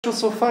o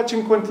să o faci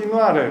în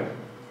continuare.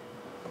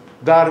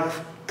 Dar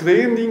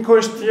creând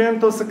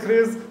inconștient o să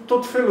creezi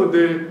tot felul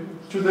de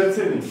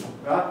ciudățenii.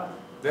 Da?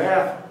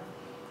 De-aia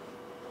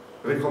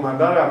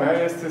recomandarea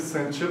mea este să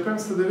începem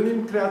să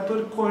devenim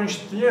creatori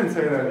conștienți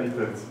ai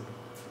realității.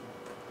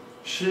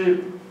 Și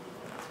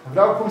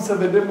vreau acum să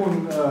vedem un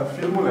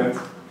filmuleț.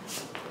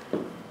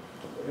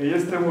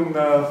 Este un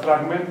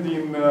fragment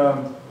din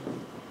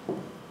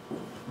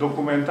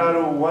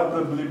documentarul What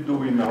the Bleep Do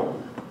We Know?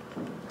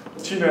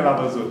 Cine l-a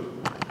văzut?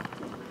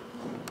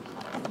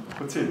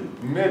 Puțin.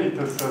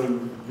 Merită să-l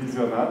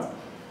vizionați.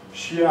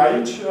 Și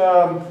aici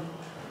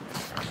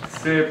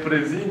se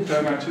prezintă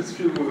în acest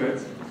filmuleț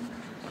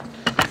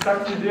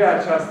exact ideea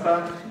aceasta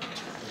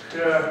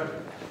că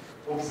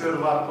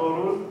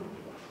observatorul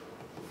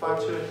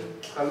face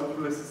ca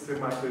lucrurile să se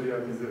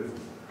materializeze.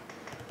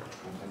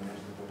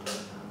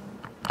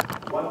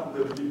 What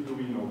the bleep do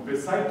we know? Pe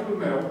site-ul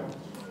meu,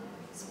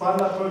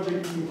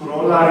 spadaproject.ro,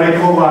 la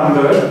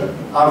recomandări,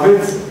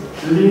 aveți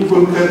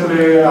linkul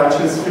către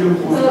acest film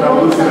cu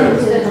traducere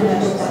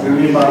în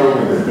limba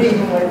română.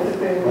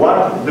 What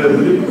the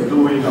bleep do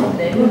we know?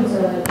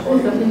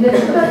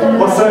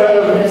 O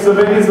să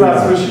veniți la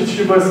sfârșit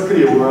și vă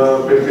scriu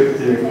pe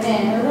hârtie.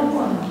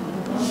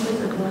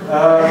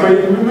 Păi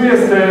nu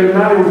este,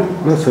 n-are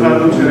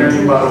traducere în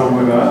limba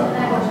română,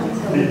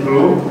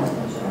 titlul.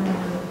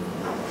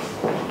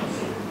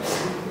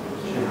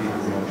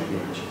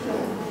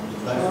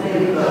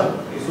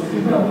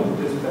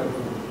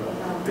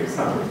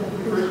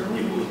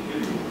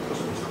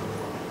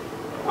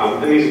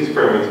 And these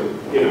experiments,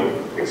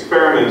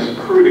 experiments,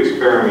 crude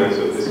experiments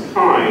of this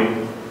kind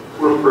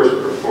were first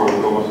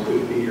performed almost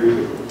 50 years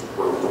ago,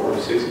 or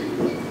 60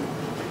 years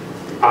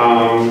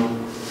ago.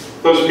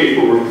 Those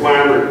people were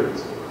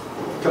flabbergasted.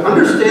 To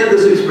understand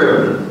this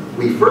experiment,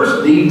 we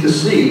first need to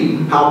see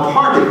how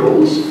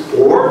particles,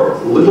 or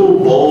little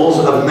balls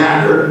of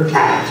matter,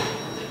 act.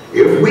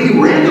 If we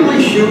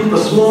randomly shoot a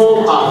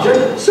small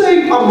object,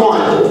 say a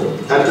marble,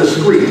 at the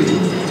screen,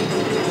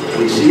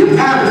 we see a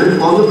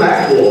pattern on the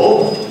back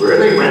wall where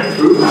they went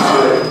through the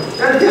slit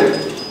and hit.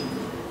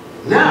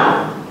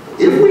 Now,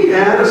 if we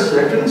add a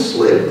second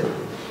slit,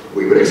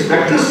 we would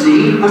expect to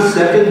see a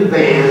second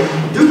band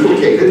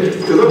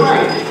duplicated to the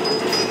right.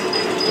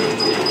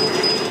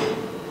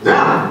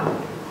 Now,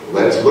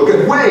 let's look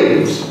at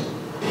waves.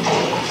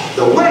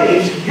 The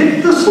waves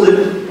hit the slit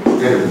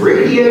and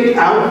radiate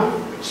out,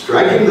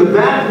 striking the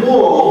back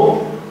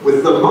wall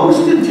with the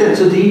most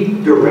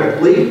intensity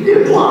directly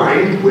in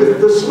line with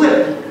the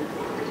slit.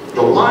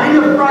 The line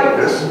of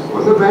brightness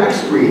on the back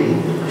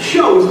screen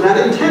shows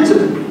that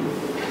intensity.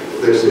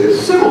 This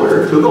is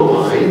similar to the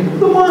line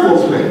the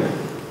marbles make.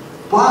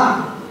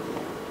 But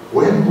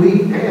when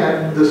we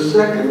add the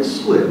second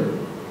slit,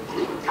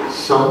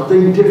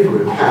 something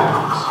different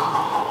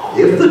happens.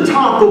 If the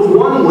top of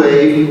one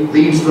wave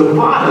meets the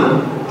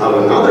bottom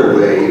of another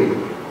wave,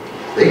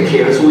 they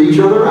cancel each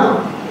other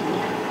out.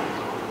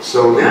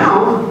 So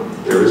now,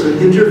 there is an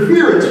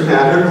interference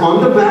pattern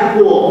on the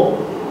back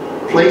wall.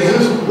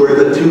 Places where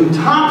the two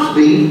tops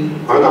meet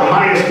are the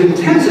highest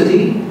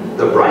intensity,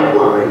 the bright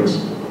lines,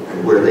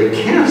 and where they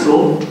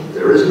cancel,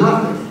 there is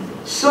nothing.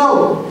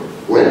 So,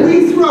 when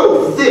we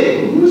throw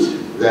things,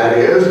 that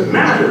is,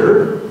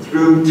 matter,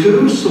 through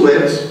two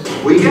slits,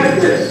 we get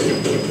this,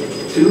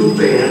 two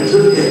bands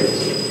of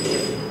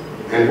hits.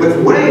 And with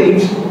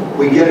waves,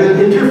 we get an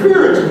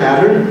interference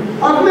pattern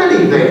of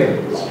many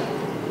bands.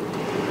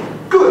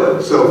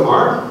 Good so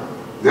far.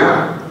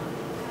 Now,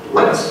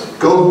 let's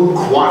go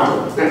quantum.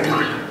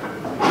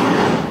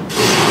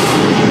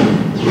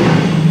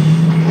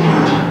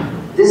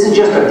 This is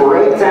just to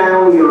break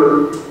down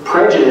your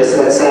prejudice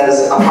that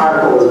says a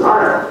particle is a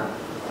particle.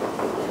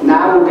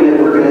 Now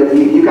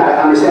you got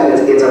to understand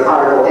it's a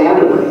particle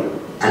and a wave.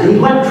 An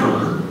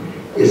electron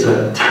is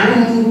a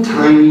tiny,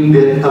 tiny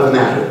bit of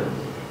matter,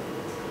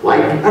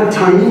 like a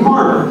tiny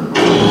marble.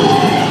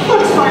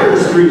 Let's fire a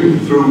stream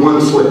through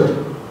one slit.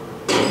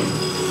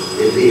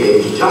 It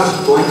behaves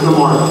just like the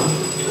marble,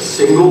 a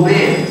single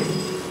band.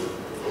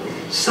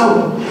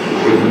 So,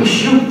 if we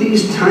shoot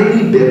these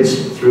tiny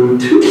bits through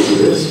two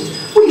slits,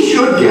 we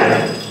should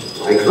get,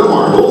 like the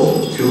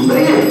marbles, two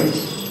bands.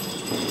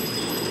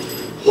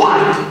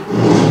 What?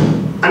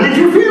 An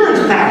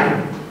interference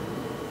pattern.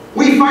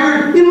 We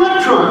fired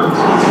electrons,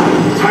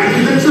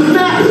 tiny bits of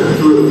matter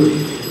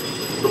through.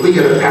 But we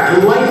get a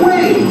pattern like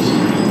waves,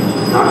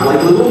 not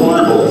like little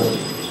marbles.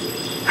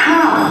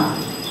 How?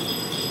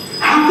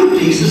 How could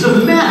pieces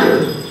of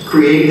matter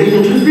create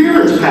an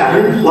interference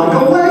pattern like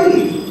a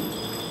wave?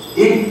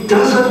 It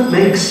doesn't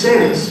make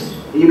sense.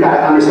 You got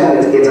to understand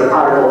it's a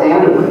particle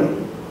and a wave.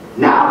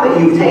 Now that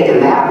you've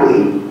taken that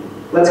leap,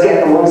 let's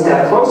get one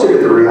step closer to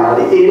the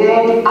reality. It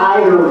ain't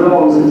either of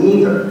those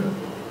either.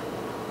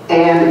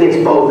 And it's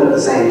both at the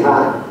same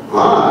time.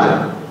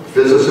 But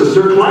physicists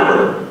are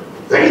clever.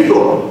 They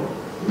thought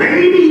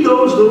maybe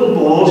those little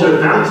balls are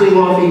bouncing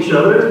off each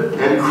other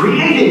and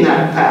creating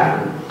that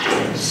pattern.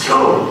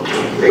 So,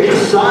 they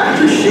decide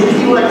to shoot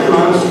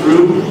electrons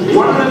through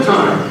one at a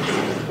time.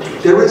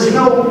 There is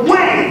no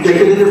way they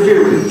can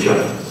interfere with each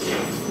other.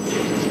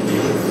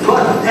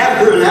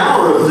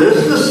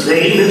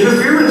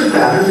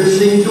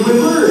 seem to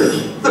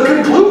emerge. The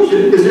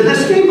conclusion is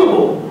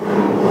inescapable.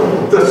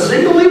 The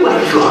single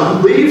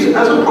electron leaves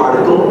as a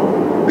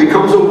particle,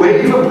 becomes a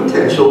wave of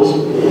potentials,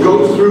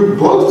 goes through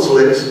both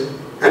slits,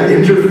 and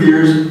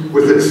interferes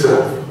with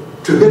itself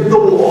to hit the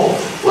wall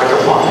like a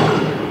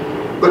particle.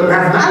 But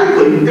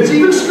mathematically, it's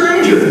even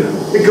stranger.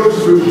 It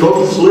goes through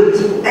both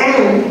slits,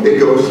 and it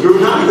goes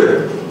through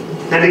neither.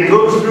 And it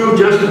goes through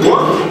just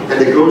one,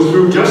 and it goes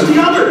through just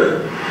the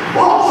other.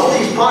 All of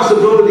these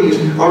possibilities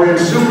are in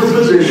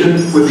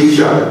superposition with each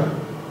other.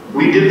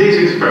 We did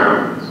these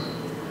experiments,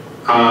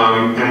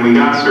 and we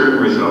got certain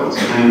results.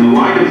 And in the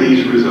light of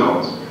these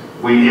results,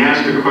 we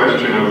asked a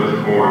question of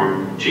the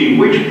form, gee,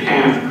 which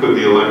path could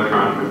the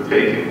electron have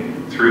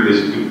taken through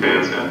this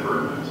two-path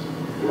apparatus?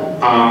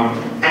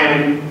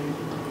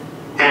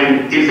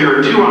 And if there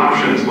are two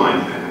options like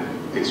that,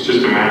 it's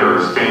just a matter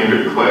of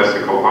standard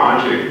classical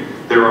logic,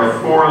 there are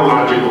four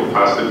logical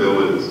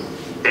possibilities.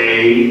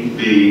 A,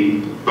 B,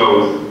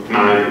 both,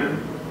 neither.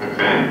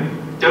 Okay?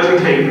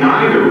 Doesn't take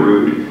neither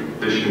route.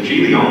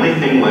 The only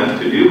thing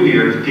left to do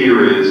here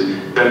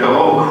is that the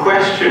whole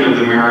question of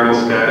the marital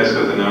status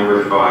of the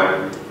number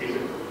 5 is a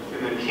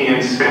question that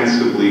can't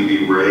sensibly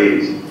be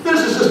raised.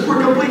 Physicists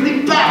were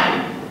completely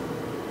baffled.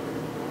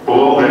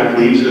 All that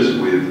leaves us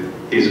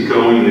with is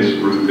going this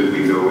route that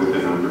we go with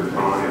the number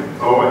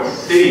 5. Oh, I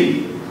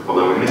see.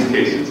 Although in this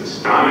case it's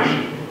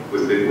astonishing.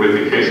 With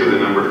the case of the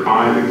number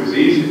 5, it was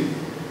easy.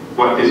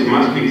 What this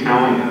must be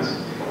telling us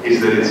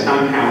is that it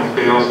somehow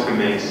fails to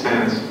make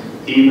sense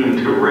even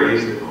to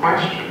raise the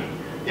question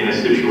in a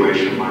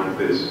situation like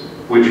this.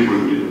 Which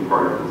route did the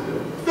particle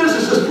take?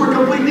 Physicists were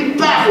completely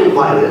baffled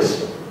by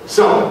this.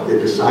 So they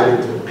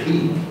decided to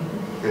peek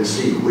and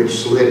see which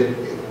slit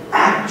it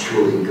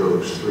actually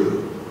goes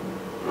through.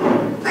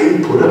 They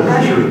put a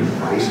measuring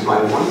device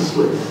by one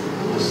slit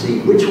to see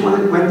which one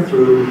it went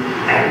through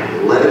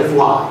and let it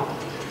fly.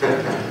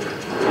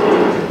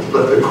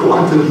 But the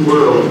quantum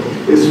world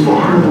is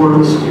far more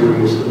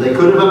mysterious than they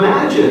could have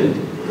imagined.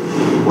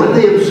 When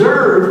they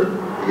observed,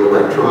 the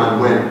electron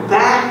went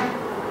back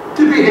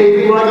to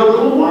behaving like a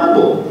little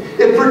marble.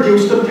 It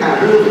produced a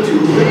pattern of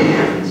two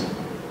bands,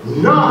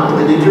 not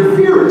an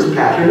interference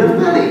pattern of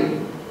many.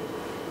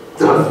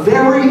 The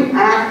very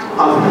act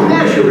of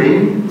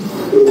measuring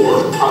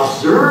or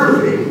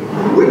observing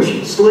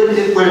which slit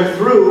it went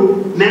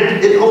through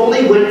meant it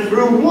only went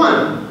through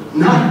one,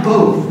 not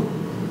both.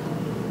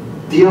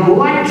 The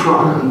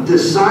electron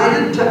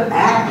decided to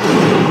act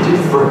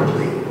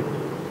differently,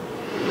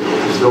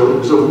 as though it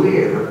was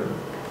aware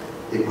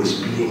it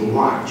was being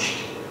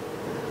watched.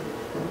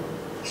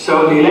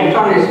 So the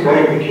electron is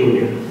very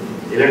peculiar.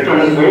 The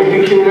electron is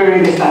very peculiar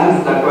in the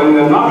sense that when we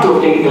are not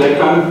looking, the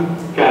electron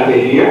can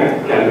be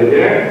here, can be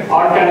there,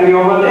 or can be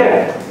over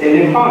there,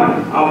 in the corner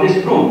of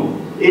this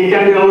room. It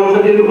can be all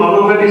over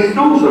this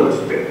room, so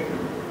to speak.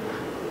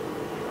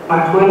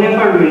 But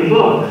whenever we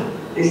look,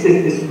 this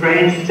is the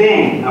strange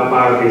thing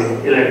about these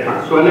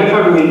electrons.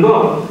 Whenever we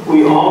look,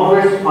 we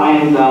always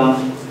find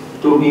them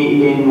to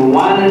be in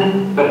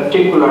one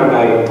particular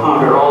Geiger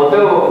counter,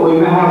 although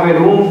we may have a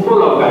room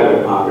full of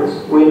Geiger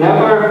counters. We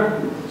never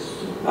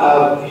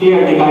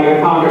hear the Geiger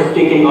counter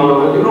sticking all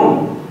over the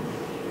room.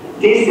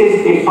 This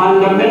is the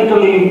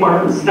fundamentally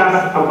important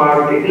stuff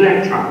about the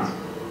electrons.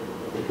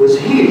 It was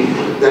here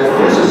that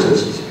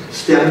physicists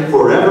stepped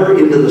forever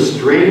into the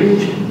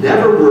strange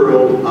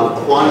netherworld of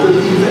quantum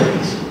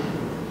events.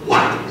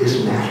 What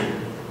is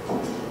matter?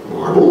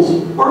 Marbles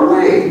or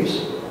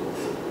waves?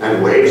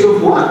 And waves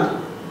of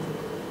what?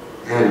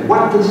 And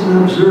what does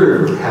an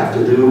observer have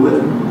to do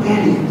with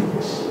any of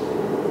this?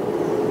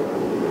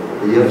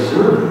 The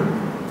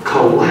observer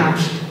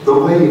collapsed the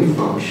wave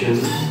function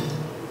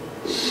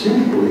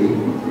simply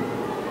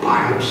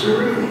by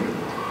observing.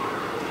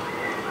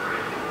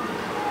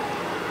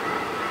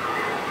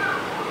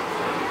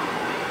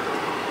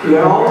 We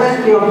are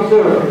always the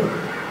observer.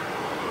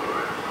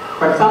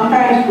 But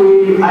sometimes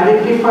we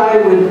identify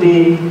with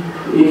the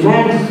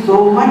event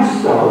so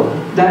much so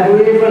that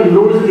we even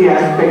lose the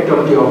aspect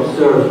of the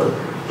observer.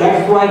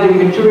 That's why the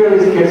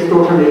materialist gets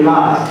totally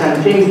lost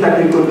and thinks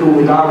that we could do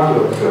without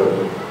the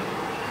observer.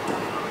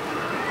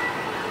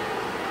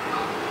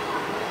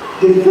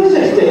 The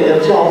physics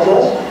data tells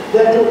us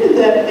that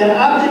an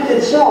object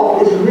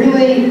itself is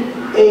really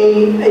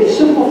a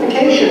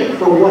simplification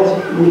for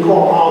what we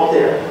call out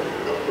there.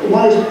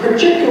 One is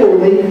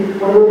particularly when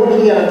we're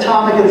looking at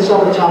atomic and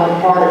subatomic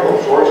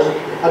particles, or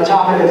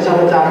atomic and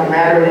subatomic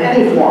matter in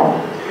any form.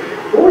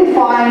 What we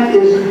find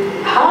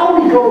is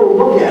how we go to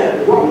look at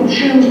it, what we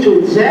choose to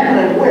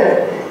examine it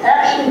with,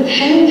 actually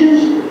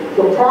changes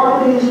the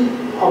properties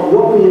of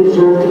what we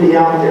observe to be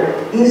out there.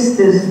 Is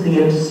this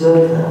the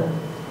observer,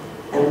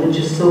 and which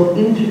is so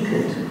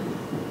intricate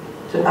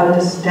to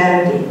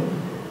understanding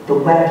the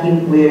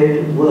wacky,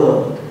 weird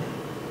world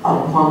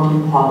of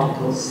quantum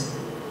particles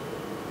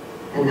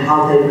and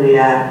how they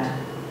react?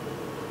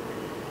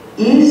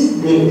 Is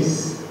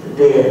this,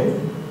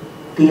 then,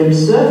 the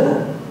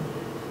observer?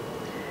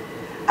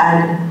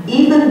 And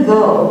even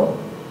though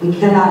we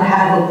cannot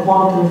have a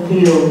quantum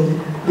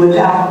field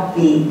without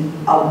the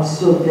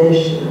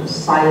observation of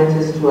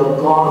scientists who have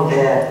gone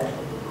there,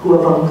 who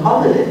have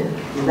uncovered it,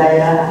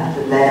 layer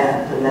after layer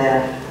after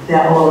layer.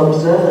 They're all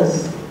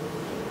observers.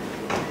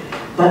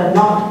 But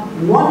not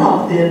one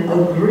of them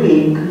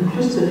agreed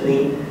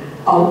conclusively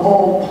on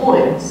all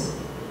points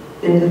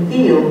in the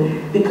field,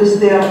 because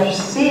they are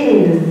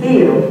perceiving the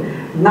field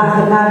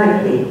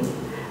mathematically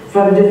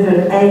from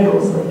different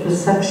angles of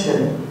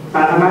perception.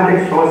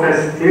 Mathematics shows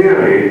us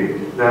clearly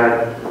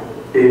that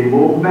the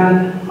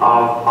movement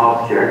of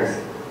objects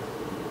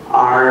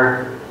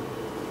are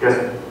just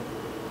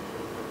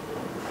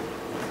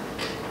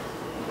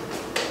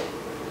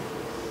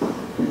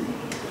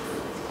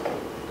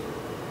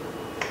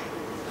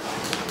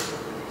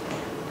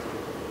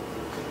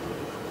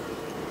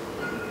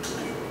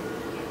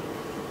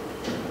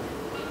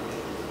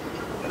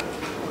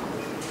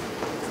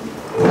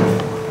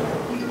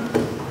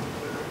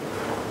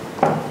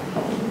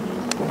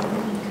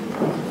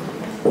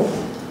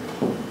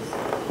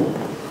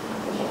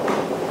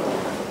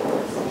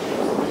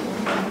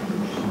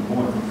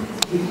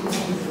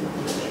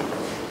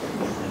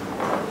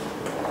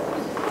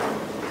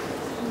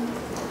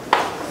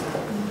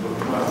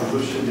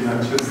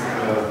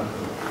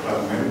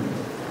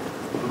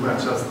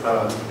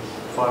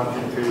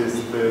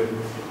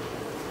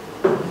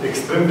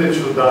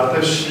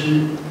și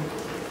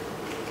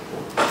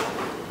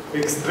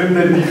extrem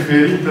de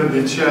diferită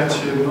de ceea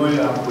ce noi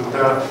am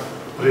putea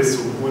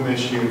presupune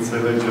și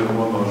înțelege în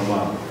mod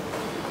normal.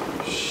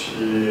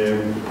 Și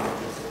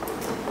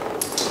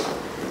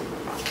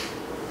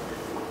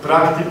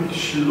practic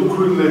și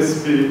lucrurile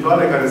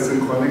spirituale care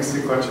sunt conexe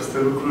cu aceste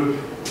lucruri,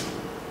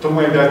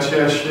 tocmai de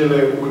aceea și ele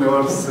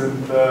uneori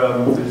sunt,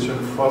 zicem,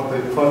 foarte,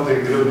 foarte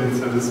greu de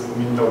înțeles cu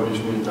mintea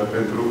obișnuită,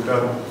 pentru că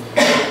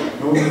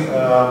nu,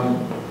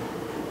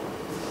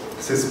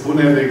 se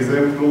spune, de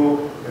exemplu,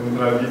 în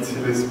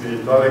tradițiile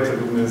spirituale că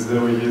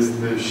Dumnezeu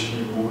este și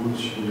bun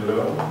și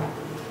rău,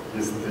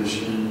 este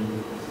și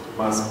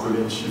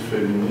masculin și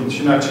feminin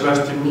și în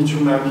același timp nici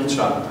una, nici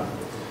alta.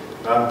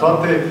 Dar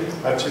toate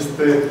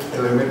aceste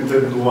elemente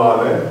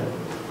duale,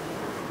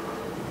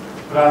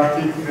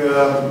 practic,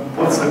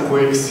 pot să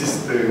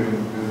coexiste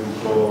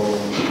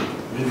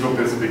dintr-o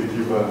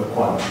perspectivă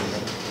cuantică.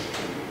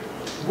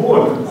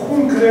 Bun. Cum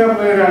creăm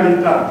noi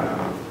realitatea?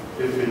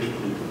 Efectiv.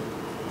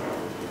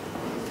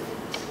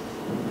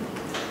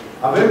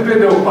 Avem pe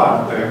de o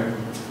parte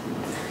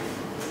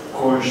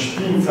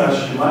conștiința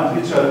și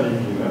matricea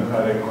divină,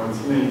 care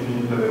conține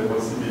infinitele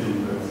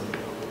posibilități.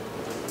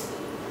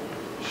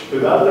 Și pe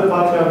de altă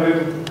parte avem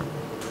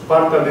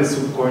partea de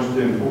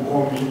subconștient, cu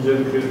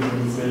convingeri,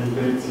 credințe,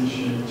 intenții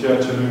și ceea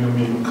ce noi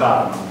numim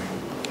karma.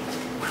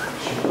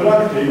 Și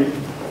practic,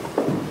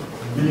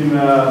 din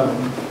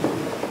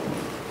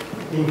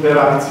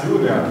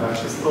interacțiunea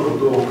acestor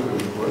două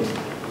câmpuri,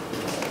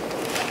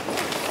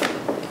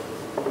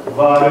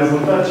 va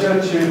rezulta ceea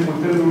ce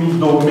putem numi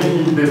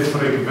domenii de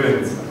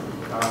frecvență.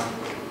 Da?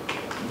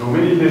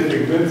 Domenii de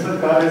frecvență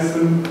care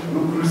sunt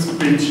lucruri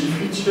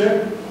specifice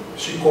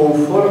și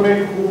conforme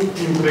cu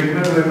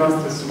impregnările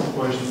noastre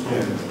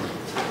subconștiente.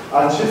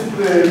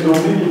 Aceste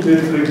domenii de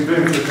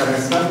frecvență, care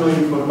înseamnă o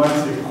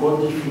informație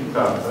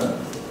codificată,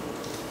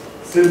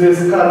 se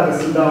descarcă,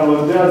 se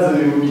downloadează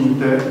în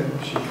minte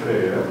și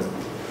creier.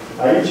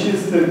 Aici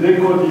este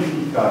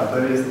decodificată,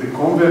 este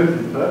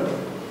convertită,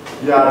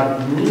 iar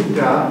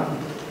mintea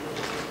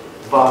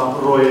va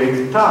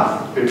proiecta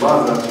pe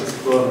baza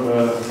acestor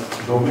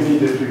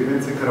domenii de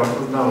frecvențe care au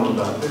fost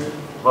downloadate,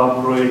 va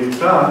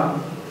proiecta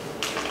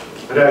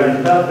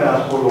realitatea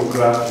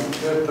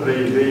holografică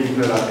 3D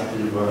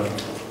interactivă,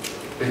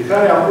 pe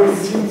care apoi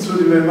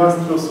simțurile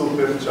noastre o să o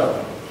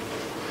perceapă.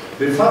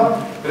 De fapt,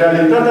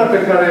 realitatea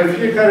pe care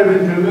fiecare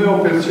dintre noi o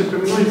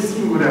percepem, noi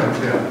singuri am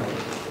creat.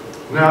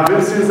 Noi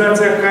avem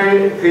senzația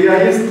că ea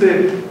este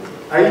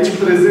aici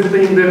prezentă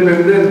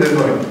independent de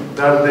noi.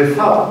 Dar, de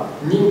fapt,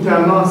 mintea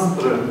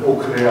noastră o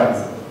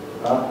creează.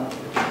 Da?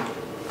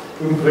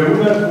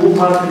 Împreună cu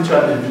matricea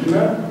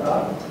divină, da?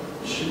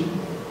 Și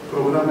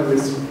programele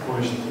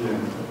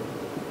subconștiente.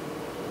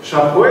 Și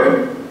apoi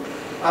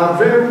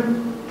avem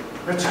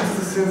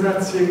această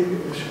senzație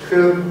că,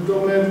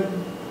 dom'le,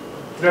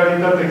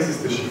 realitatea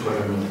există și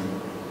fără mine.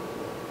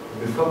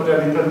 De fapt,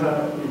 realitatea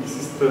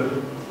există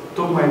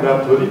tocmai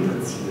datorită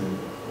ție.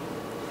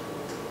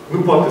 Nu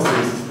poate să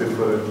existe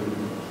fără tine.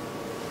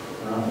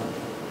 Da?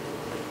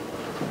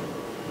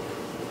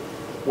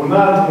 Un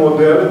alt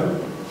model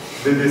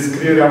de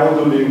descriere a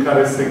modului în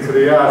care se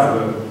creează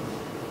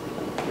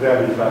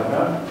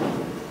realitatea.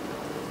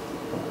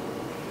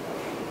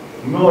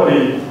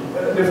 Norii,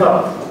 de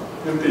fapt,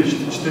 întâi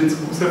știți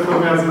cum se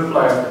formează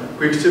ploaia,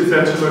 cu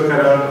excepția celor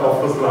care au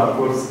fost la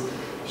curs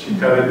și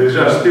care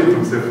deja știu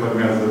cum se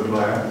formează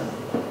ploaia.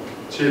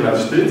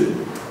 Ceilalți știți?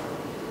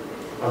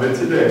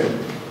 Aveți idee?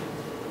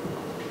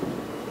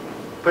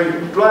 Păi,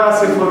 ploaia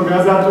se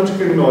formează atunci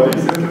când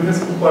norii se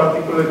întâlnesc cu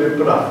particule de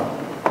praf.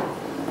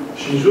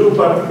 Și în jurul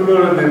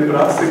particulelor de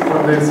praf se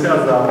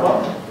condensează apa,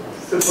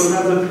 se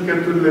formează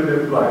picăturile de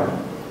ploaie.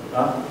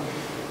 Da?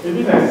 E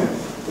bine,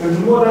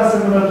 într-un mod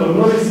asemănător.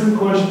 Noi sunt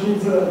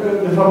conștiință,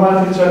 de fapt,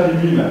 matricea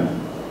divină.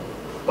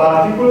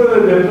 Particulele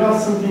de praf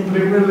sunt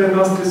impregnările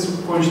noastre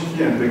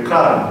subconștiente,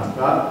 karma,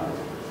 da?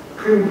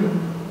 Când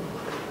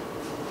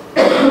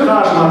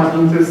karma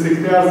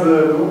intersectează,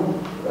 nu,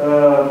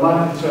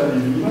 matricea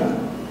divină,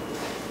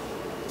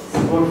 se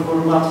vor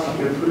forma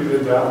picăturile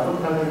de apă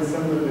care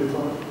înseamnă, de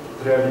fapt,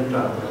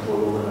 realitatea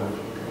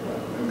holografică, da?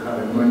 În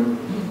care noi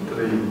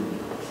trăim.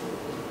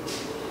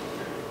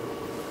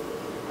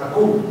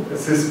 Acum,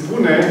 se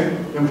spune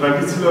în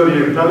tradițiile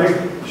orientale,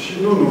 și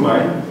nu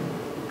numai,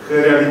 că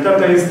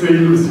realitatea este o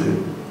iluzie.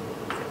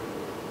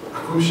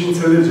 Acum și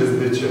înțelegeți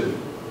de ce.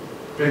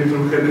 Pentru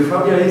că, de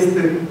fapt, ea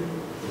este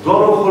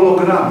doar o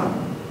hologramă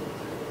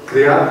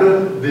creată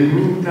de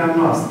mintea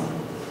noastră.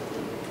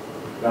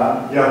 Da?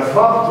 Iar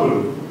faptul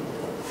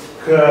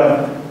că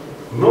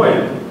noi,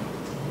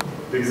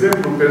 de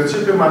exemplu,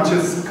 percepem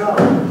acest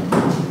scaun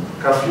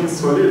ca fiind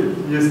solid,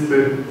 este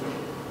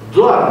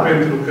doar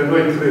pentru că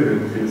noi credem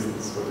că este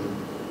solid.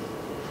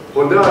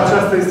 Podeaua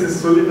aceasta este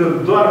solidă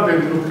doar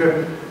pentru că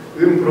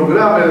în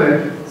programele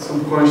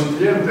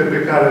subconștiente pe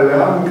care le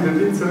am, în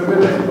credințele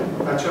mele,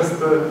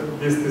 aceasta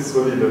este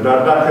solidă. Dar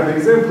dacă, de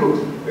exemplu,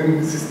 în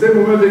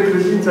sistemul meu de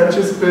credință,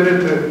 acest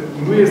perete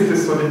nu este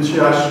solid și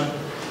aș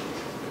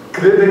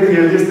crede că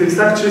el este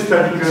exact ce este,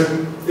 adică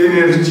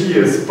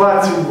energie,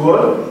 spațiu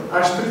gol,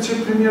 aș trece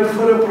prin el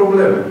fără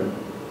probleme.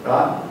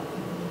 Da?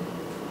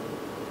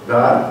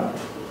 Dar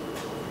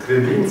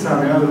credința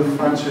mea îl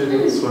face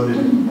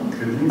solid.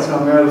 Credința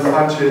mea îl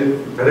face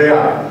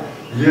real.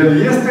 El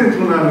este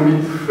într-un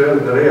anumit fel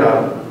real.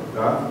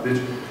 Da?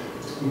 Deci,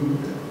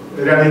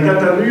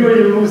 realitatea nu e o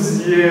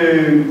iluzie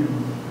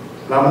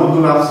la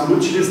modul absolut,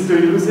 ci este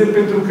o iluzie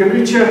pentru că nu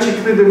e ceea ce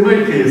credem noi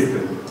că este.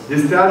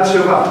 Este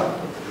altceva.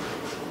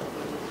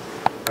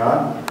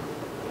 Da?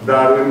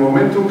 Dar în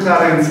momentul în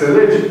care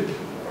înțelegi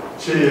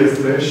ce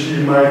este și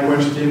mai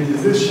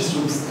conștientizezi și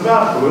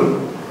substratul,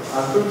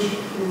 atunci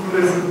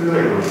lucrurile sunt în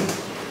regulă.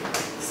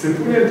 Se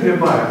pune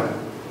întrebarea,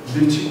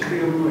 de ce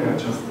creăm noi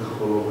această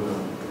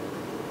hologramă?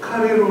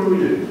 Care e rolul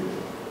ei?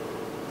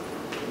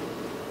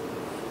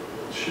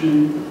 Și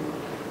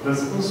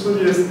răspunsul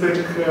este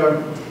că,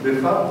 de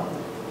fapt,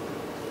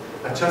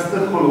 această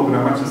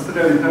hologramă, această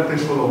realitate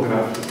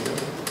holografică,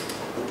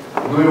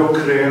 noi o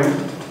creăm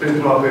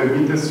pentru a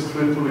permite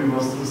sufletului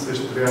nostru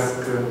să-și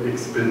trăiască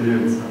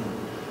experiența.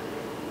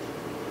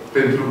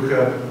 Pentru că,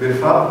 de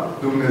fapt,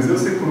 Dumnezeu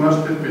se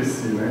cunoaște pe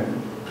sine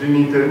prin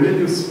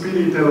intermediul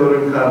spiritelor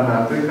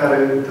încarnate care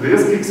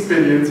trăiesc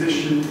experiențe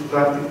și,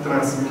 practic,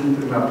 transmit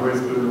înapoi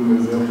spre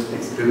Dumnezeu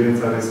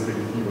experiența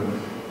respectivă.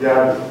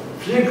 Iar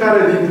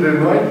fiecare dintre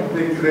noi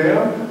ne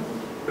creăm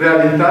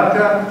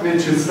realitatea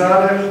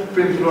necesară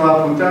pentru a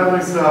putea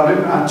noi să avem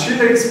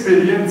acele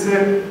experiențe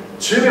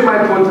cele mai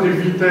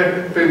potrivite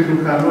pentru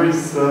ca noi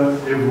să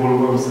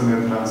evoluăm, să ne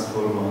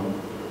transformăm.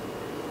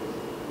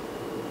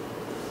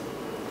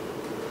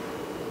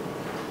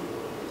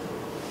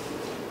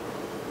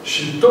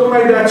 Și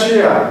tocmai de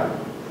aceea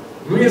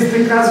nu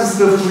este cazul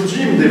să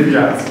fugim de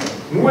viață.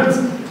 Mulți,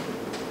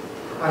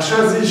 așa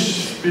zici,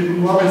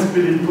 oameni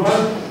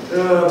spirituali,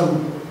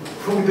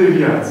 fug de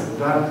viață.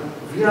 Dar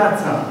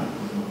viața,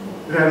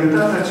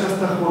 realitatea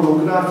aceasta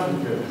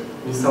holografică,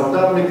 mi s-au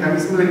dat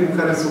mecanismele cu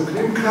care să o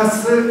creăm ca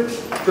să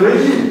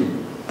trăim.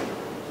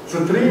 Să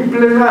trăim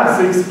plenar,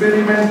 să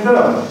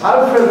experimentăm.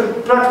 Altfel,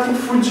 practic,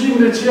 fugim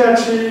de ceea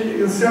ce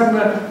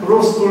înseamnă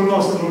rostul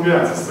nostru în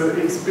viață. Să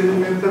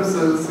experimentăm,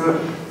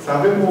 să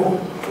avem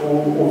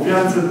o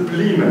viață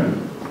plină.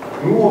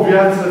 Nu o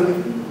viață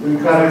în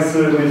care să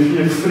ne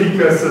fie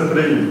frică să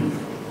trăim.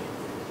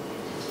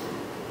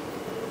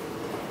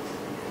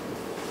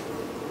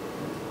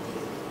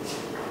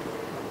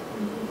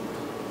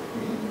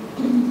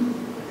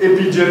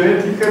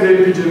 Epigenetică, de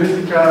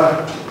epigenetica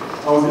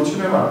a auzit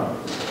cineva?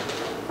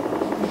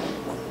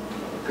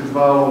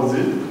 Câțiva au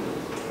auzit?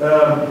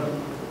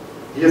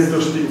 Este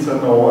o știință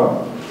nouă,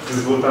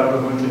 dezvoltată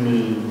în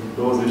ultimii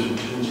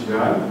 25 de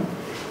ani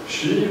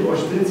și o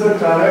știință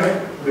care,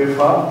 de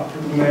fapt,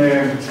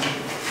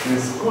 ne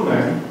spune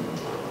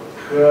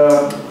că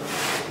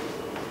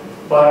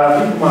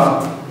paradigma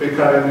pe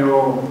care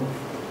ne-o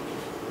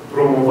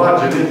promova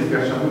genetica,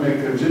 și anume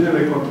că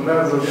genele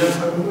controlează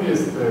viața, nu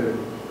este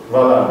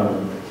valabilă.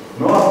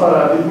 Noua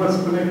paradigmă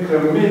spune că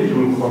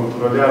mediul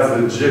controlează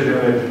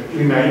genele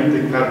înainte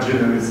ca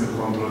genele să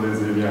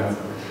controleze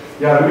viața.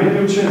 Iar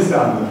mediul ce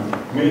înseamnă?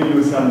 Mediul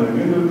înseamnă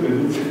gânduri,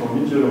 credințe,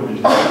 convingeri,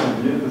 obișnuiri,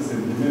 dietă,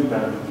 sentimente,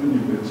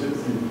 atitudini,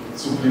 percepții,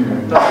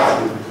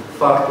 suplimentație,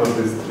 factori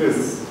de stres,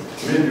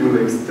 mediul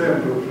extern,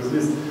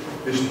 propriu-zis.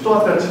 Deci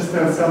toate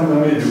acestea înseamnă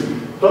mediul.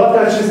 Toate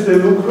aceste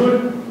lucruri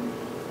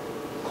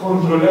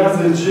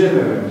controlează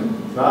genele.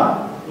 Da?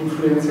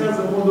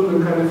 Influențează modul în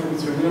care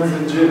funcționează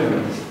genele.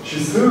 Și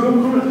sunt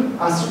lucruri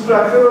asupra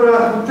cărora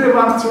putem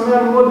acționa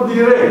în mod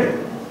direct.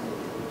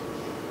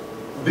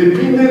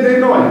 Depinde de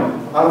noi.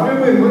 Avem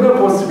în mână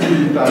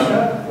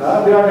posibilitatea, da,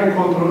 de a ne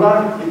controla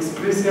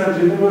expresia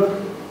genelor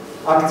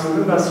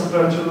acționând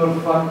asupra celor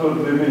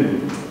factori de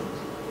mediu.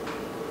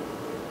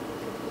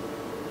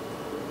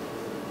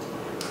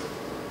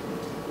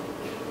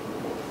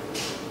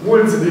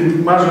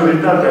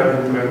 majoritatea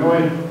dintre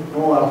noi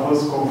nu am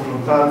fost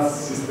confruntați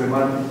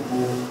sistematic cu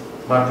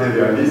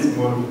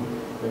materialismul,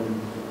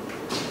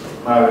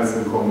 mai ales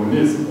în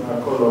comunism.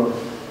 Acolo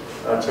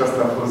aceasta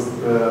a fost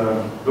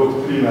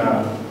doctrina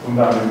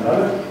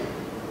fundamentală.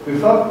 De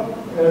fapt,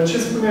 ce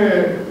spune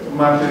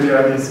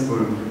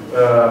materialismul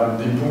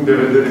din punct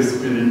de vedere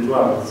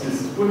spiritual? Se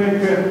spune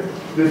că,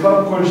 de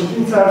fapt,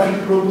 conștiința ar fi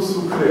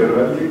produsul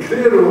creierului. Adică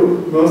creierul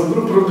nostru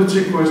produce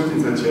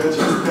conștiință, ceea ce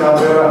este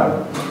aberant.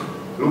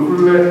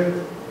 Lucrurile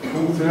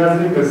funcționează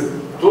invers.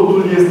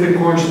 Totul este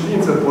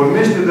conștiință,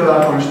 pornește de la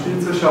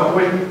conștiință și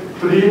apoi,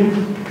 prin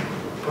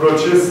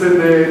procese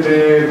de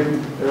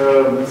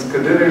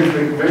scădere în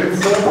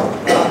frecvență,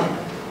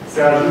 se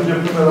ajunge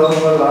până la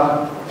urmă la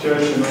ceea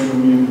ce noi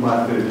numim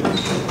materie.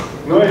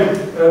 Noi,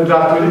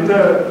 datorită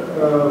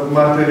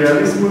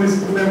materialismului,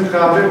 spunem că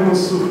avem un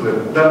suflet.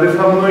 Dar, de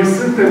fapt, noi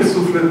suntem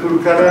sufletul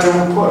care are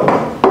un corp.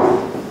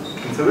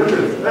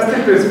 Înțelegeți? Asta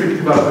e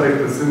perspectiva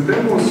corectă. Suntem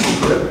un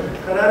suflet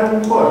care are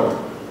un corp.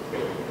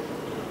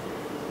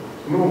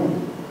 Nu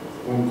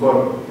un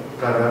corp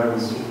care are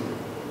un suflet.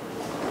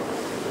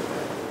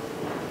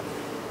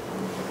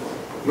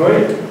 Noi,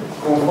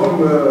 conform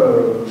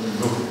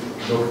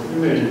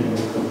doctrinei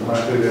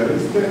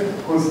materialiste,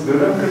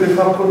 considerăm că, de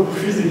fapt, corpul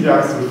fizic e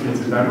axul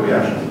ființei, dar nu e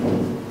așa.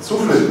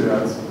 Sufletul e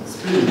axul,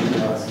 spiritul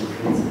e axul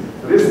ființei.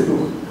 Restul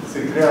se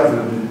creează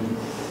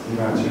din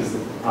acest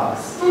ax.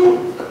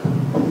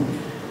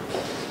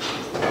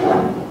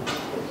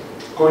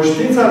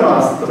 Conștiința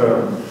noastră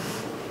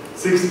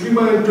se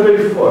exprimă în trei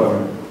forme.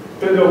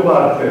 Pe de o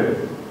parte,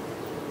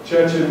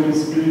 ceea ce numim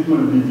spiritul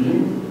divin,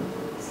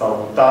 sau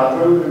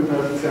Tatăl în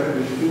tradiția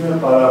creștină,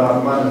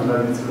 paranormal în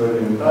tradițiile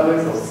orientale,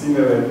 sau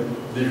sinele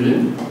divin.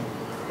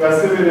 De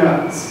asemenea,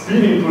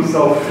 spiritul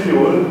sau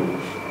fiul,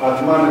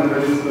 atman în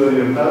tradițiile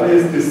orientale,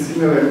 este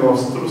sinele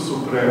nostru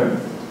suprem.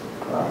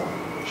 Da?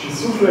 Și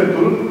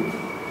sufletul,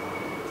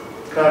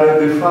 care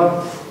de fapt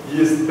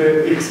este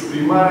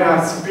exprimarea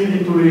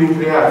spiritului în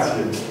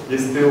creație.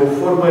 Este o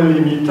formă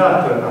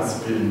limitată a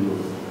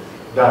spiritului.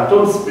 Dar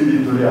tot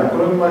spiritul e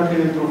acolo, numai că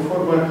e într-o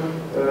formă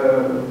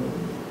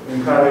în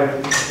care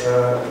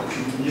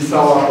i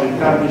s-au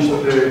aplicat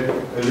niște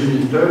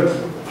limitări,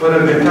 fără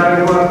de care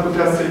nu ar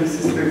putea să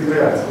existe în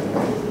creație.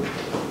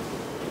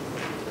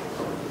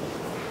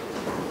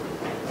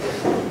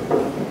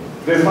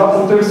 De fapt,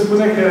 putem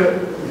spune că,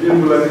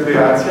 virgulă,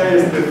 creația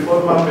este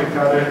forma pe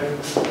care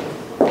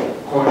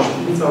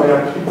conștiința o ia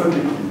clipă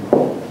de clipă.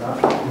 Da?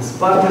 În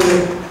spatele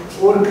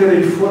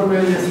oricărei forme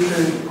este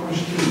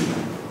conștiința.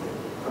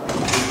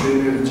 Este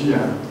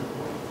energia.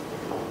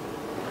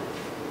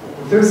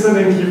 Putem să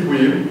ne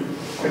închipuim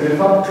că, de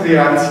fapt,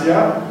 creația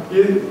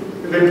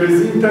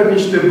reprezintă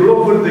niște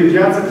blocuri de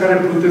gheață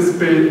care plutesc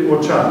pe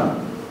ocean.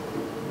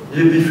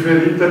 E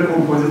diferită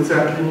compoziția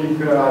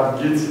chimică a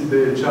gheții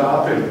de cea a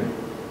apei.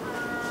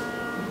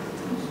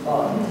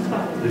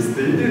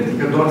 Este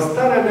identică, doar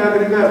starea de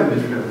agregare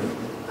diferită.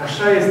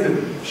 Așa este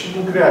și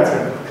cu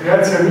creația.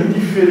 Creația nu e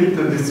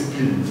diferită de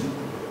spirit.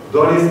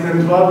 Doar este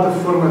într-o altă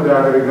formă de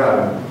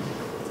agregare.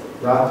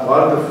 Da? O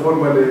altă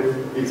formă de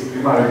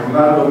exprimare, un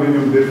alt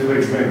domeniu de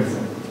frecvență.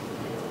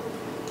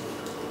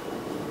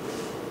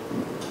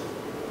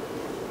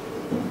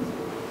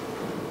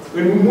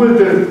 În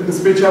multe, în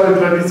special în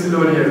tradițiile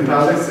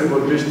orientale, se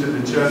vorbește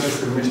de ceea ce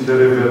se numește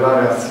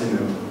Revelarea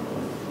Sinelui.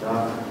 Da?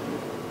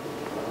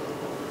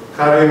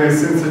 Care, în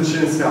esență, ce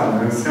înseamnă?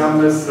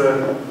 Înseamnă să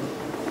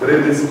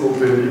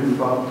redescoperim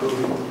faptul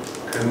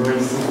că noi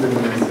suntem,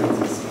 în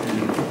esență,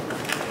 spirit.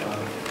 Da?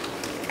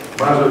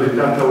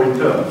 Majoritatea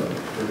uităm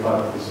de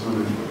parcursul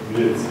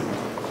vieții.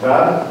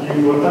 Dar e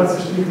important să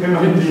știm că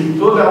noi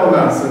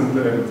dintotdeauna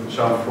suntem și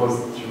am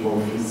fost și vom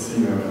fi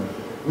sinele.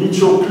 Nici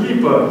o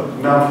clipă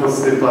n-am fost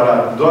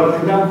separat. Doar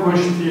când ne-am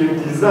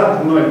conștientizat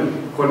noi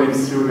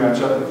conexiunea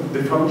aceasta.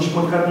 De fapt, nici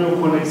măcar nu e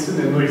o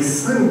conexiune. Noi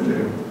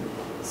suntem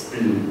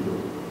Spiritul.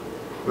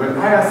 Noi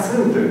aia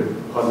suntem,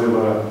 cu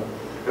adevărat.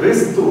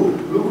 Restul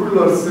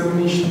lucrurilor sunt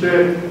niște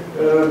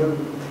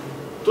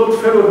tot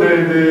felul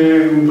de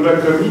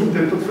îmbrăcăminte,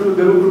 tot felul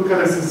de lucruri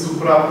care se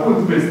suprapun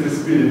peste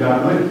Spirit. Dar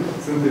noi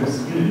suntem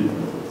Spirit.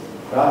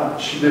 Da?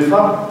 Și, de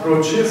fapt,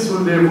 procesul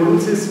de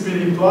evoluție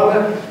spirituală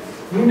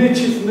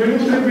noi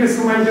nu trebuie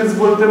să mai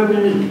dezvoltăm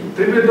nimic.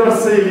 Trebuie doar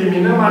să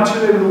eliminăm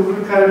acele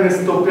lucruri care ne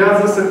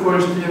stopează să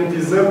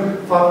conștientizăm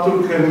faptul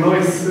că noi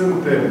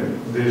suntem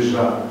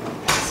deja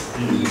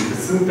Spirit. Că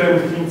suntem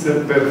ființe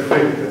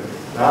perfecte.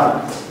 Da?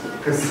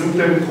 Că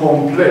suntem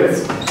compleți.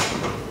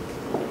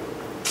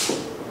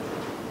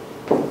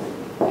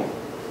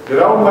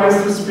 Era un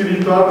maestru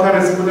spiritual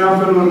care spunea în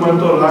felul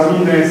următor: la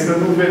mine să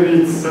nu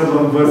veniți să vă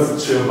învăț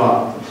ceva.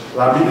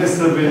 La mine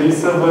să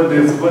veniți să vă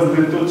dezvăț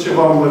de tot ce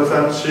v-au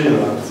învățat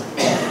ceilalți.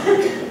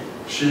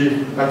 Și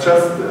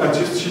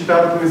acest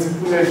citat ne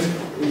spune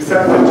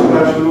exact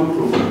același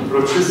lucru.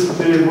 Procesul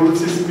de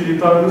evoluție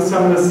spirituală nu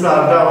înseamnă să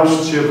adaugi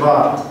ceva.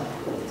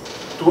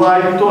 Tu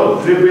ai tot.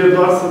 Trebuie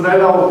doar să dai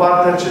la o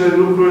parte acele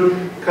lucruri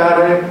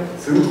care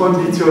sunt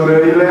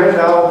condiționările,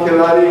 la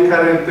ochelarii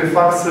care care te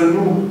fac să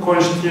nu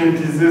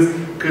conștientizezi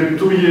că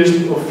tu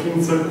ești o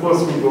ființă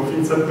cosmică, o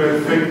ființă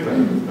perfectă.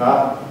 Da?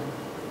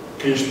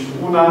 Că ești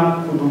una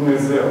cu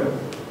Dumnezeu.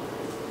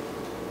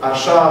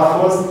 Așa a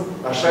fost,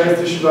 așa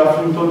este și va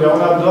fi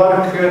întotdeauna, doar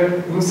că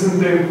nu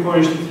suntem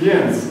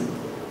conștienți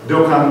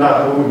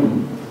deocamdată unii.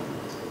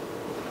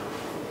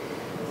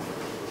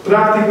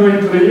 Practic,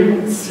 noi trăim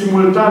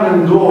simultan în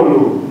două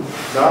lumi.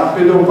 Da?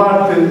 Pe de o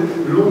parte,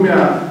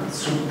 lumea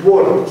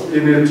suport,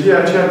 energia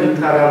aceea din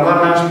care a luat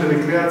naștere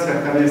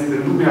creația, care este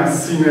lumea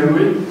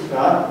Sinelui,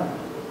 da?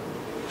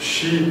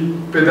 Și,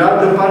 pe de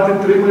altă parte,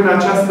 trăim în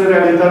această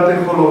realitate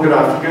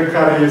holografică,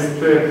 care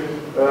este,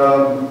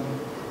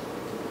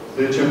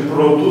 deci,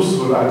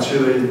 produsul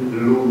acelei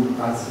lumi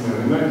a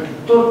Sinelui. Noi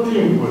tot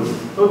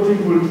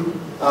timpul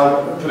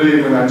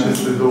trăim în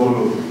aceste două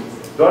lumi.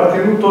 Doar că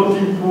nu tot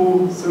timpul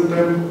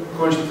suntem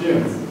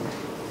conștienți.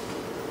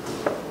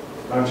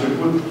 La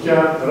început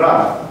chiar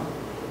rar.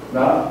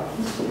 Da?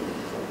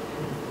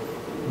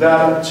 Dar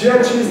ceea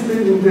ce este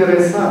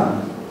interesant,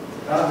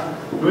 da?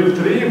 Noi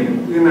trăim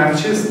în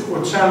acest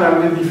ocean al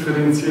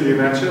nediferențierii,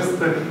 în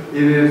această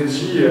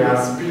energie a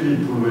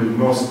spiritului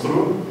nostru,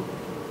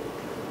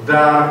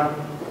 dar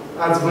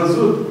ați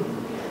văzut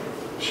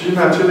și în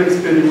acel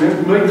experiment,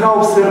 noi ca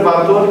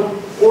observatori,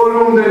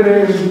 oriunde ne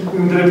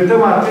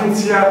îndreptăm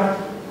atenția,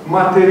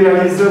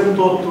 materializăm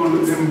totul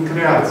în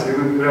creație,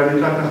 în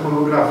realitatea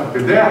holografică.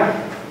 De-aia,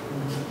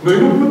 noi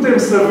nu putem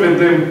să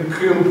vedem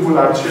câmpul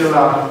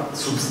acela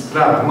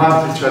substrat,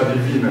 matricea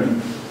divină.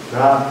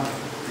 Da?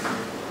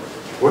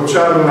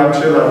 Oceanul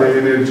acela de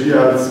energie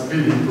al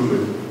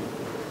spiritului.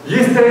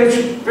 Este aici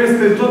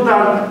peste tot,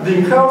 dar din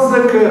cauza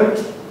că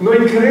noi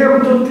creăm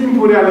tot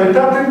timpul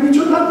realitate,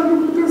 niciodată nu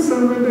putem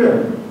să-l vedem.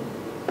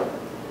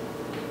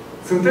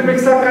 Suntem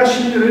exact ca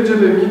și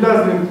regele Midas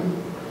din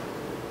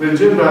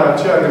legenda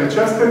aceea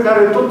grecească,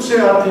 care tot ce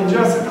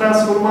atingea se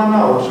transforma în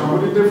aur. Și a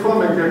murit de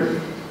foame, că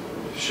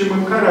și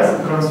mâncarea se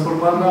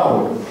transforma în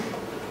aur.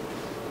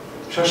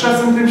 Și așa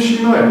suntem și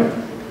noi.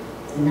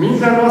 Cu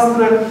mintea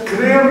noastră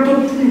creăm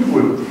tot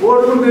timpul.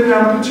 Oriunde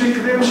ne-am duce,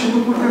 creăm și nu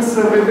putem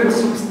să vedem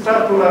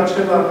substratul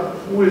acela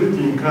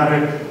ultim, care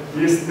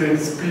este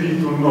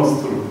spiritul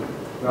nostru.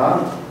 Da?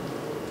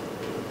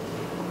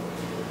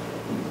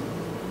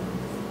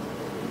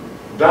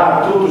 Dar,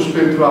 totuși,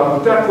 pentru a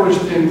putea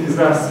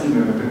conștientiza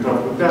sinele, pentru a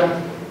putea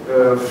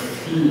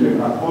fi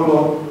acolo,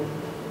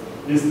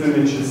 este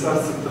necesar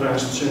să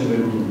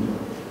transcendem mintea.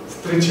 Să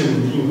trecem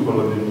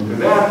dincolo de minte.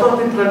 De-aia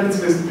toate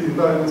tradițiile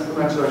spirituale ne spun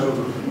același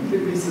lucru.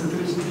 Trebuie să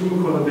treci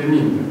dincolo de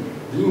minte.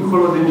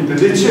 Dincolo de minte.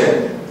 De ce?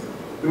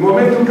 În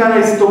momentul în care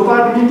ai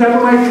stopat, mintea nu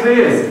mai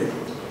creezi.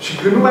 Și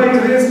când nu mai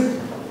creezi,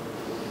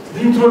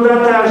 dintr-o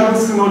dată ai ajuns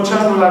în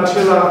oceanul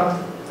acela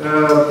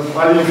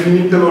al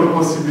infinitelor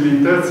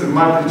posibilități, în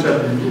matricea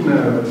divină,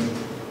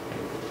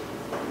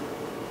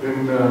 în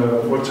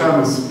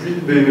oceanul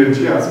de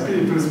energie a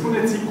Spiritului.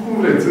 Spuneți-i cum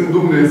vreți. În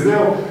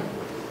Dumnezeu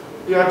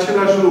e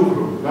același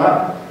lucru. Da?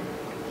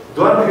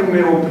 Doar când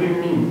ne oprim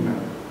mintea,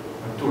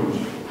 atunci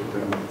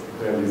putem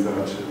realiza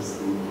acest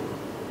lucru.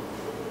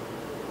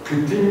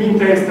 Cât timp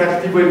mintea este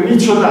activă,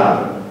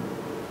 niciodată.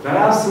 Dar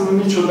absolut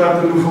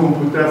niciodată nu vom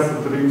putea să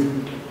trăim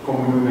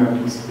comuniunea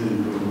cu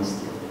Spiritul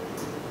nostru.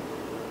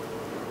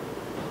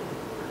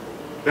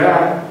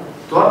 De-aia,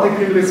 toate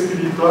căile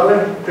spirituale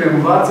te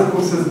învață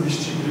cum să-ți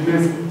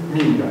disciplinezi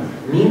mintea.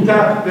 Mintea,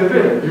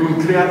 repet, e un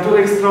creator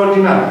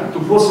extraordinar. Tu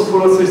poți să o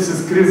folosești să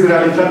scriezi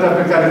realitatea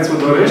pe care ți-o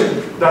dorești,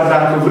 dar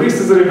dacă vrei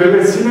să-ți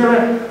revelezi sinele,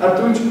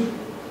 atunci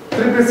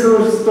trebuie să o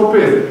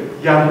stopezi.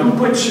 Iar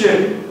după ce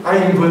ai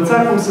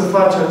învățat cum să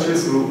faci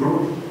acest lucru,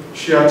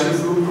 și acest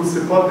lucru se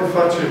poate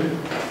face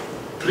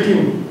prin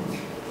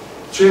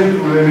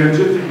centrul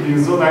energetic din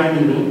zona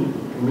inimii,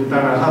 numită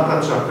Anahata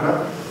Chakra,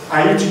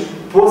 aici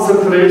poți să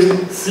trăiești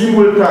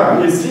simultan.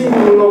 E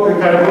singurul loc în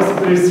care poți să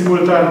trăiești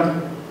simultan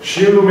și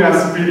în lumea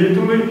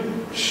spiritului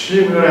și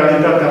în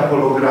realitatea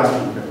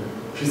holografică.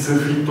 Și să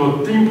fii tot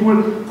timpul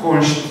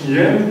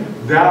conștient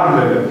de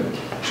ambele.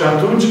 Și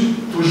atunci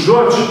tu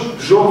joci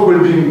jocul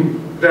din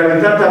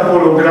realitatea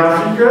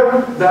holografică,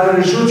 dar îl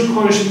joci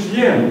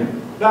conștient.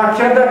 Da,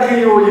 chiar dacă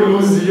e o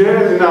iluzie,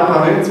 în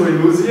aparență o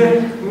iluzie,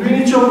 nu e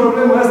nicio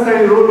problemă. Ăsta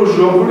e rolul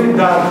jocului,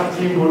 dar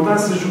e important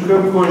să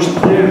jucăm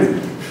conștient,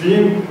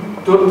 fiind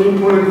tot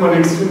timpul în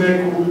conexiune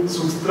cu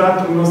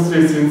substratul nostru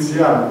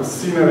esențial, cu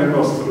sinele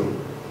nostru.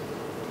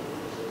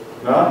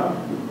 Da?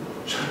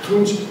 Și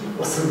atunci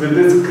o să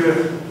vedeți că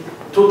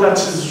tot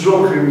acest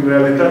joc în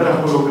realitatea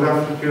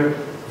holografică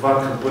va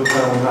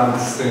căpăta un alt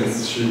sens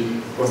și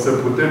o să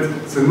puteți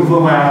să nu vă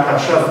mai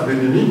atașați de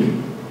nimic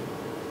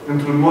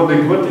într-un mod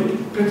egotic,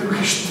 pentru că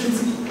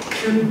știți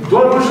că e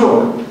doar un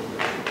joc.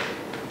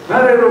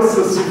 N-are rost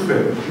să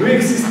suferi. Nu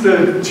există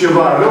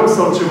ceva rău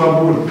sau ceva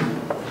bun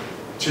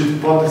ce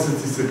poate să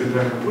ți se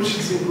petreacă. Pur și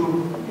simplu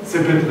se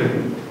petrec.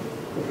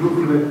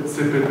 Lucrurile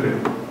se petrec.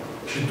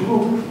 Și tu,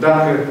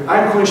 dacă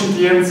ai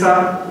conștiința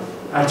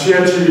a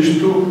ceea ce ești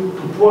tu,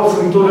 tu poți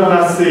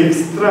întotdeauna să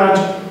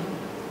extragi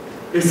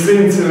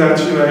esențele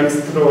acelea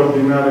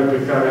extraordinare pe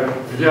care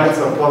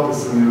viața poate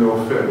să ne le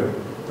ofere.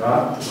 Da?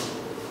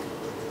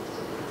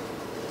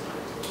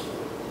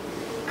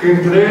 Când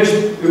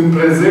trăiești în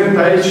prezent,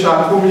 aici și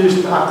acum,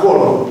 ești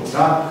acolo.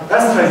 Da?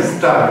 Asta e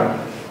starea.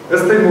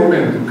 Ăsta e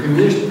momentul. Când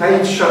ești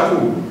aici și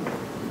acum,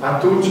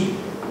 atunci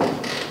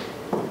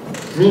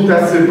mintea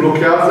se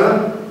blochează,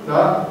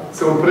 da?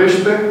 Se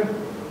oprește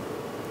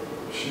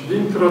și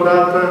dintr-o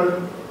dată,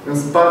 în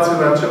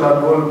spațiul acela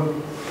gol,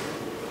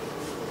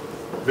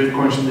 vei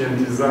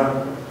conștientiza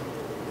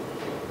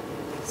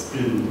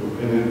spiritul,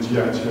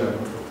 energia aceea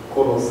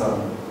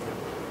colosală.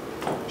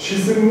 Și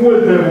sunt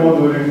multe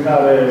moduri în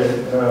care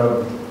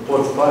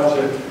poți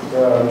face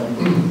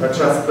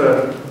această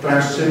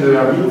transcendere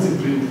a minții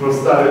printr-o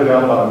stare de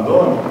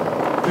abandon,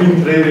 prin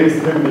trăiri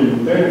extrem de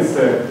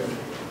intense,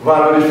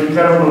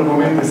 valorificarea unor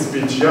momente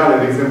speciale,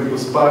 de exemplu,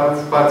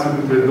 spațiul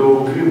între două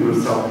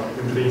gânduri sau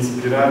între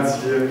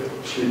inspirație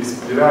și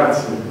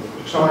expirație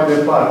și așa mai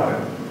departe.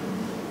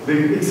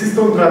 Există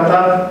un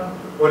tratat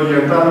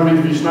oriental numit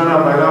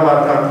Vijnana Bhairava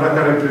Tantra,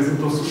 care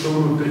prezintă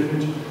 101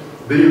 tehnici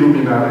de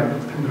iluminare,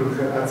 pentru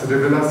că ați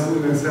revelat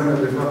sinele înseamnă,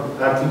 de fapt,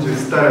 atinge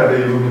starea de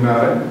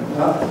iluminare,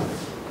 da?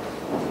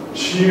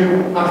 Și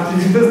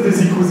activități de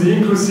zi cu zi,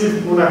 inclusiv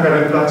una care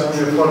îmi place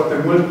mie foarte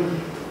mult,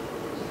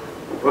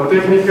 o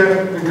tehnică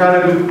în care,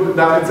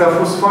 dacă ți-a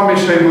fost foame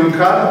și ai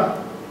mâncat,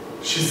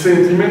 și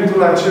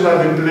sentimentul acela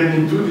de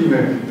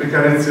plenitudine pe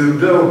care ți-l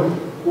dă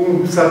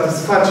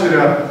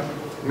satisfacerea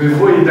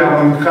nevoii de a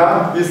mânca,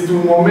 este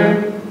un moment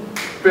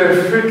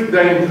perfect de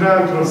a intra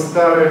într-o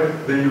stare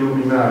de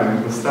iluminare,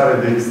 într-o stare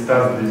de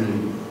extaz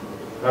divin.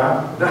 Da?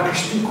 Dacă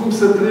știi cum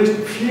să trăiești,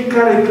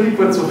 fiecare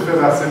clipă îți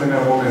oferă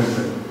asemenea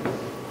momente.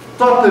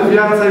 Toată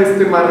viața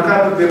este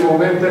marcată de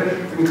momente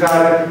în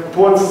care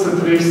poți să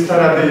trăiești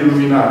starea de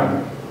iluminare.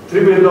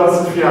 Trebuie doar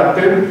să fii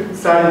atent,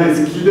 să ai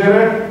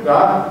deschidere,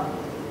 da?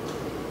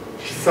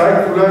 Și să ai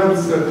curajul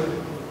să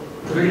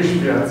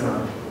trăiești viața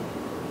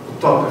cu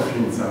toată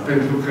ființa.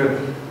 Pentru că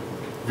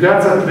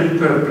viața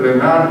trăită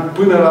plenar,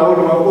 până la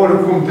urmă,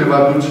 oricum te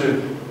va duce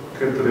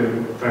către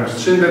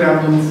transcenderea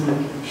minții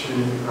și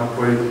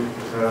apoi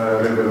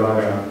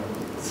revelarea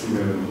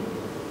Sinelui.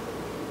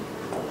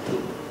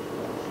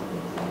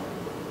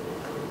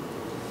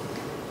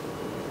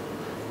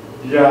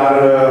 Iar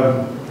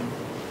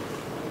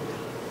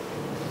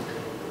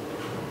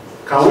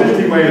ca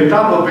ultimă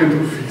etapă pentru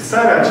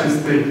fixarea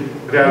acestei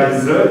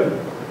realizări,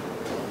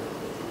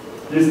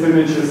 este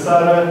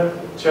necesară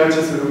ceea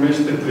ce se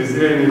numește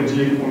trezirea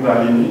energiei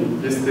Kundalini.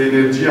 Este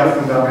energia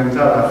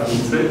fundamentală a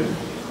ființei.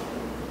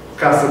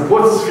 Ca să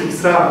poți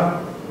fixa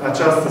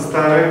această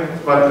stare,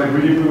 va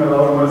trebui până la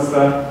urmă să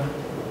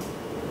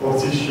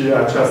obții și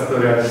această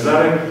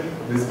realizare,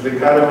 despre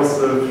care o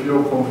să fie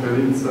o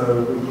conferință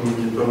într-un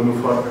viitor nu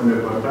foarte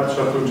îndepărtat și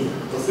atunci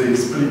o să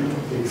explic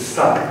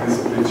exact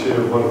despre ce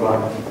e vorba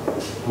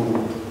cu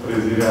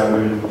trezirea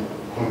lui